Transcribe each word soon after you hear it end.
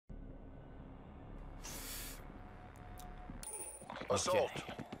Assault.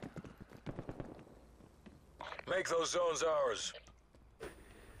 Okay. Make those zones ours.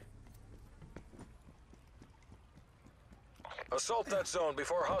 Assault that zone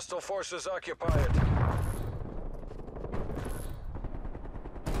before hostile forces occupy it.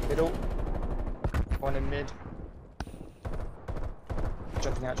 Middle. One in mid.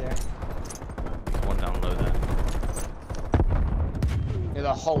 Jumping out, Jerry. One down low there. Yeah,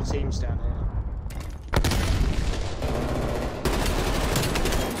 the whole team's down here.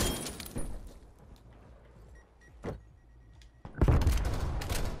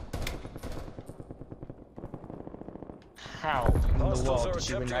 How in the Hostiles world are did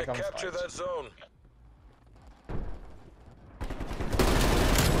you win attempting that to capture gunfight? that zone.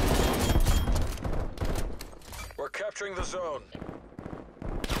 We're capturing the zone.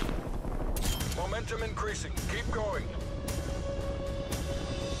 Momentum increasing. Keep going.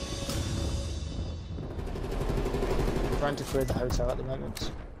 Trying to clear the hotel at the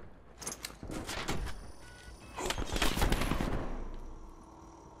moment.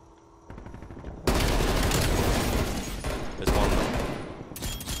 There's one.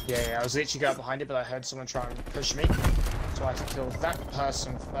 Yeah, I was literally going behind it, but I heard someone try and push me. So I had to kill that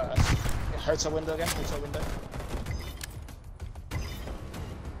person first. Yeah, hotel window again, hotel window.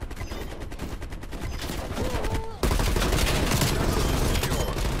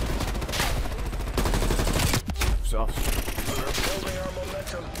 It's off. We're building our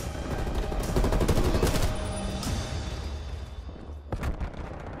momentum.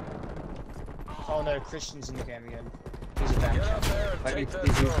 Oh no, Christian's in the game again. He's a damn Get out champ. there and Like take that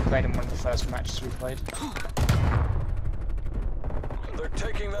we zone. played in one of the first matches we played. They're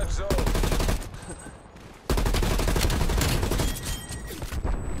taking that zone.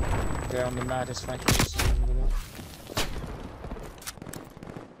 They're on the maddest flank.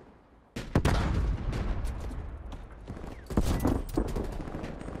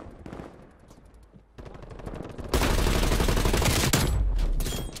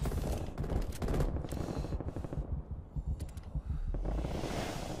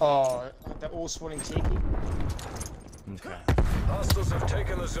 Oh, they're all spawning Tiki. Okay. Hostiles have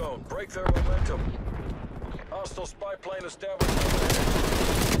taken the zone. Break their momentum. Hostile spy plane established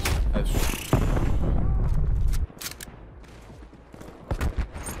overhead. That's...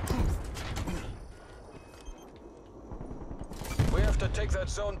 We have to take that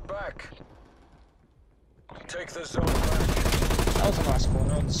zone back. Take the zone back. That was a nice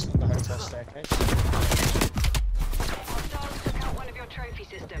corner on the hotel staircase. Hostiles took out one of your trophy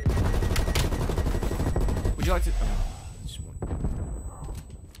systems. Would you like to... Oh, just one.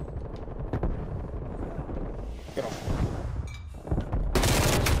 Get off.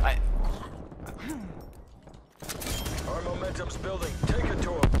 Our momentum's building. Take it to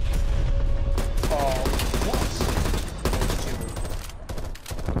them. Oh, what?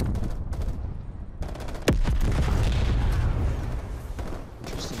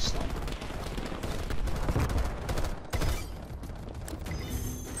 Interesting stuff.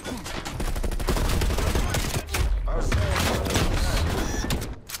 Our zone's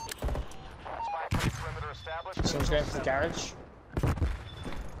Someone's going for the garage.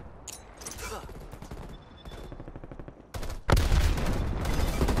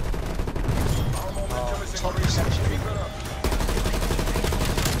 Our momentum is top increasing. section. Keep it up.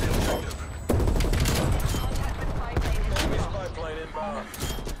 Enemy spy plane inbound.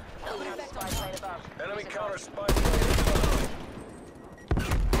 Enemy counter spy plane inbound.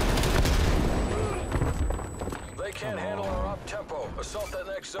 They can't handle our up tempo. Assault that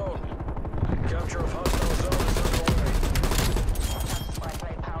next zone. Capture of hostile zone is underway.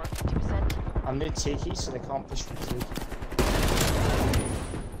 I'm near Tiki, so they can't push from Tiki.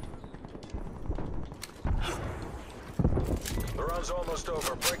 The round's almost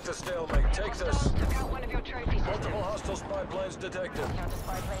over. Break the stalemate. Take this. Took out one of your trophy systems. Multiple hostile spy planes detected. Counter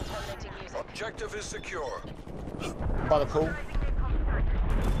spy plane terminating music. Objective is secure. By the pool.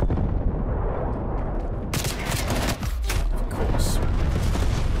 Of course.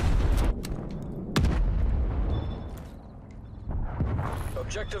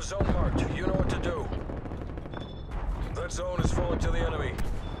 Objective zone marked. You know what to do. That zone is falling to the enemy.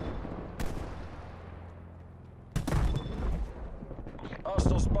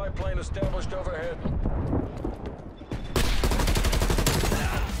 Hostile spy plane established overhead.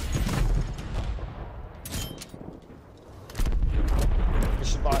 We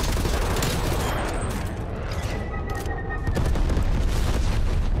should buy some.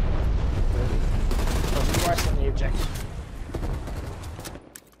 Oh, you guys on the objective.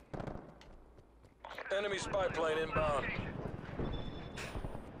 Enemy spy plane inbound.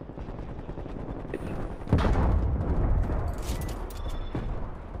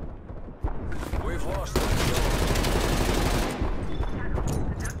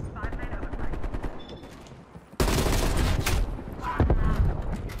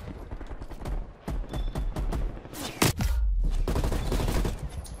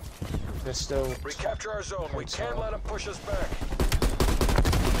 they're still. Recapture our zone. We Hotel. can't let them push us back.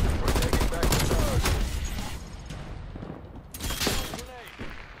 We're taking back the zone.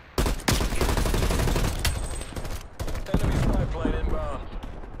 Enemy spy plane inbound.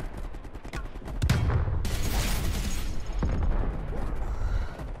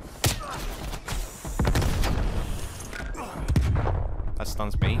 That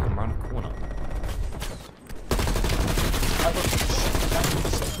stuns me. I'm around a corner. I got that.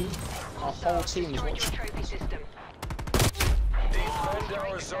 Our whole team is Destroyed your watching. trophy system. Defend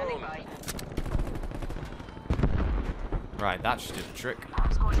our Strike standing zone. by. Right, that should do the trick.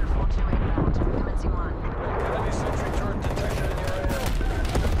 Squadron 4-2 inbound. Commencing one. Enemy sentry turret detected in your area.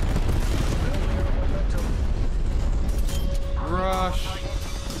 Building our momentum. Rush.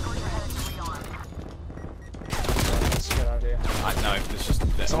 Squadron headed to rearm. That's a good idea. I know, it's just they're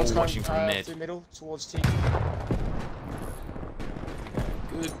all Someone's watching going from mid. through middle towards T.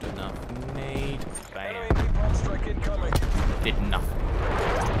 Good enough. Nade. Enemy Bam. napalm strike incoming. Did nothing.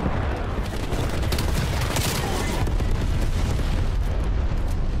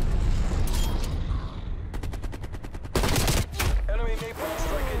 Enemy napalm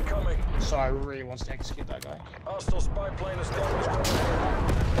strike incoming. So I really want to execute that guy. Hostile spy plane established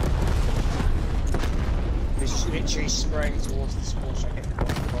overhead. He's just literally spraying towards the spawn strike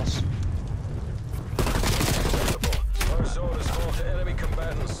across. Acceptable. Our zone is full to enemy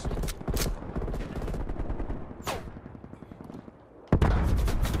combatants.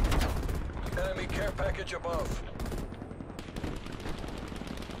 Enemy care package above.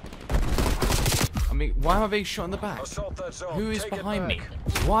 I mean, why am I being shot in the back? Assault that zone. Who is Take it behind me?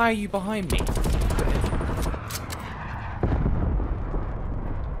 back. Why are you behind me?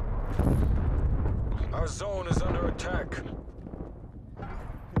 Our zone is under attack.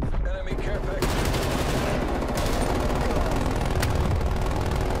 Enemy care package.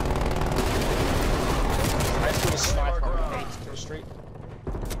 I just want to snipe on 8 Kill Street.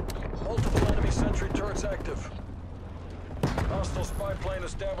 Multiple enemy sentry turrets active. Hostile spy plane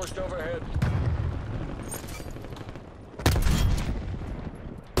established overhead.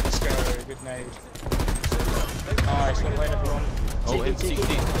 Let's go, good nade. Nice, well played everyone. Oh, TP, it's TP.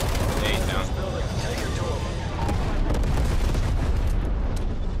 Nade down. Building. Take it to him.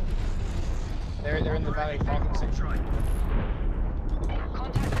 They're in the valley parking section.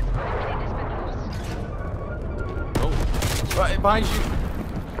 Contact with spy plane has been lost. Oh, right behind you.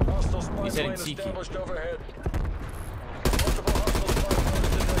 Hostile spy He's heading plane Tiki. established overhead. Multiple hostile spy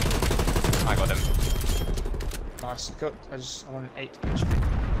planes detected. I got him. Nice, good. I want an 8 HP.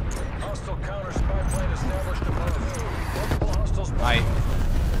 Hostile counter spy plane established above. Multiple hostile spy Hi. planes.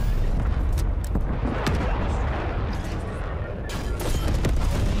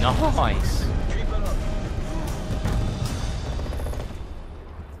 Nice. Keep it up.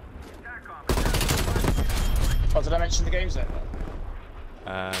 Oh, did I mention the game's over?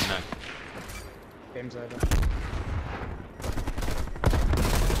 No. Game's over.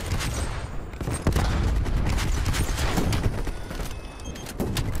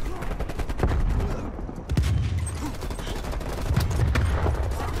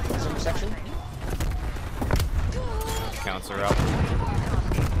 Some section? Counter up.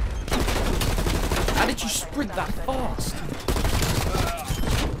 How did you sprint that fast?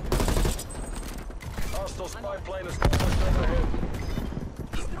 Hostile spy plane established overhead.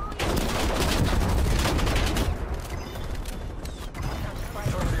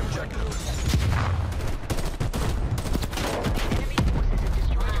 Turn the objective. Enemy forces have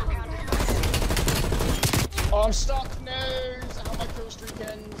destroyed your counter. Oh, I'm stuck! No! Is that how my kill streak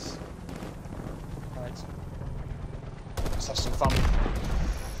ends? Right. Let's have some fun.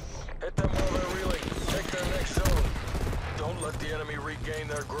 Hit them while they're reeling. Take their next zone. Don't let the enemy regain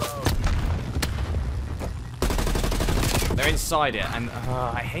their ground. They're inside it, and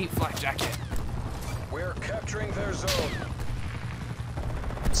I hate flak jacket. We're capturing their zone.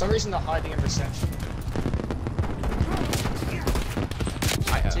 For some reason they're hiding in reception.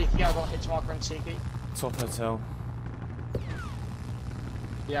 Tiki, I got hit marker on Tiki. Top hotel.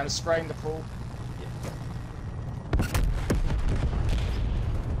 Yeah, I'm spraying the pool.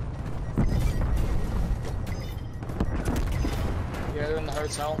 Yeah, they're in the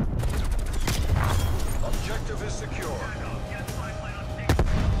hotel. Objective is secure.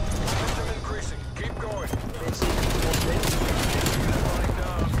 Momentum increasing. Keep going. Lying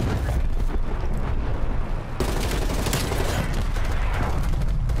down.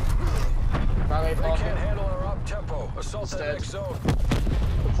 Valet They parking. can't handle our up tempo. Assault that Instead. next zone.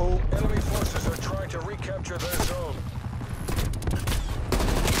 The pool. Enemy forces are trying to recapture their zone.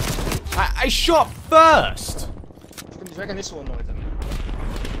 I shot first! Do you reckon this will annoy them?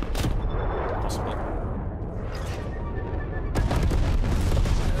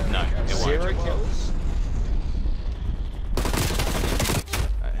 0 kills.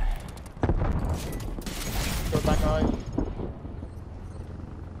 Killed that guy.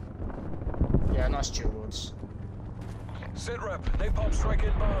 Yeah, nice dual woods. Sit rep. Napalm strike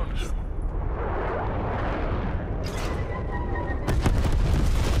inbound.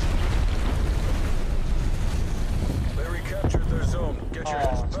 They recaptured their zone. Get your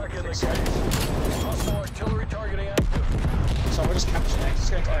heads back in the game. Hostile artillery targeting active. So we're just capturing it. It's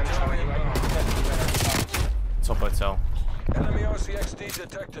going to overtime anyway. Definitely win overtime. Top hotel. Enemy RCXD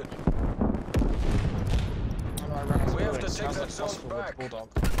detected. We have to take that zone back. Bulldog.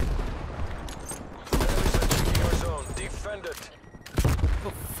 Enemies are taking our zone. Defend it. We've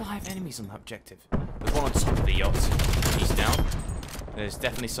got 5 enemies on that objective. There's one on top of the yacht. He's down. There's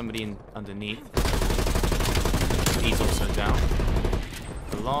definitely somebody in underneath. He's also down.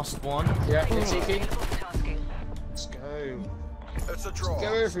 The last one. Yeah, it's Iki. Let's go. It's a draw.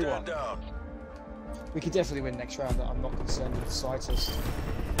 Go everyone. Stand down. We could definitely win next round. I'm not concerned with the slightest.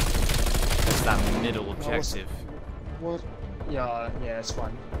 It's that middle objective. What? Yeah, it's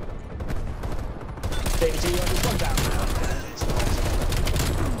fine. David, there's one down now. It's fine.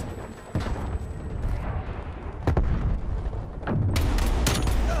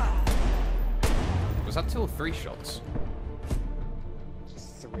 Was that 2 or 3 shots?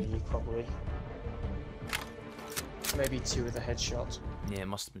 3 probably. Maybe 2 with a headshot. Yeah, it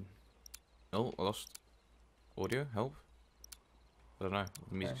must have been. Oh, I lost audio. Help. I don't know.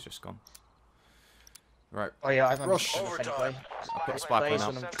 The music's just gone. Right. Oh yeah, I haven't Rush. anyway. I've got the spy plane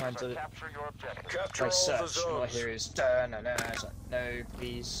up. When I'm trying to Capture like all the search, and all I zones. hear is no, it's like, no,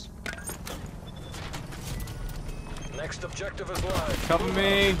 please. Next objective is live. Cover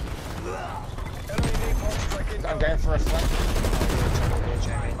me. Enemy napalm strike I'm inbound. going for a flank.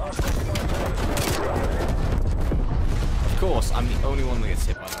 Hostile spy plane. Of course, I'm the only one that gets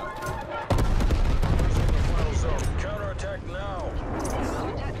hit by that. Final zone. Counterattack now.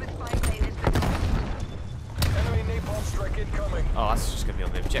 Enemy napalm strike incoming. Oh, that's just gonna be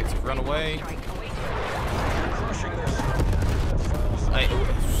on the objective. Run away. You're crushing this. Final zone. Hey.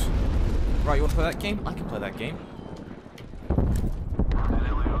 Right, you wanna play that game? I can play that game.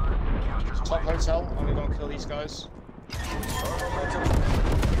 Top hotel. I'm gonna go and kill these guys. Our momentum.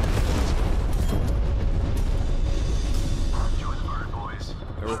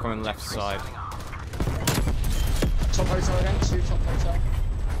 They're all coming left side. Top hotel again. 2 top hotel.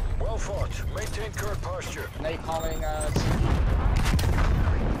 Well fought. Maintain current posture. Napalming.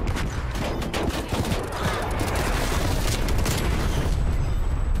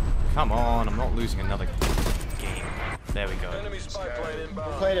 Come on, I'm not losing another game. There we go. Enemy spy plane We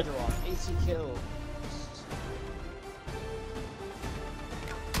inbound. played everyone. 80 kills.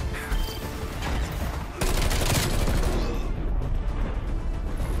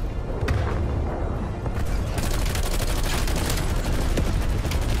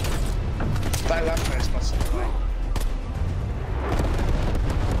 That lamp post must have been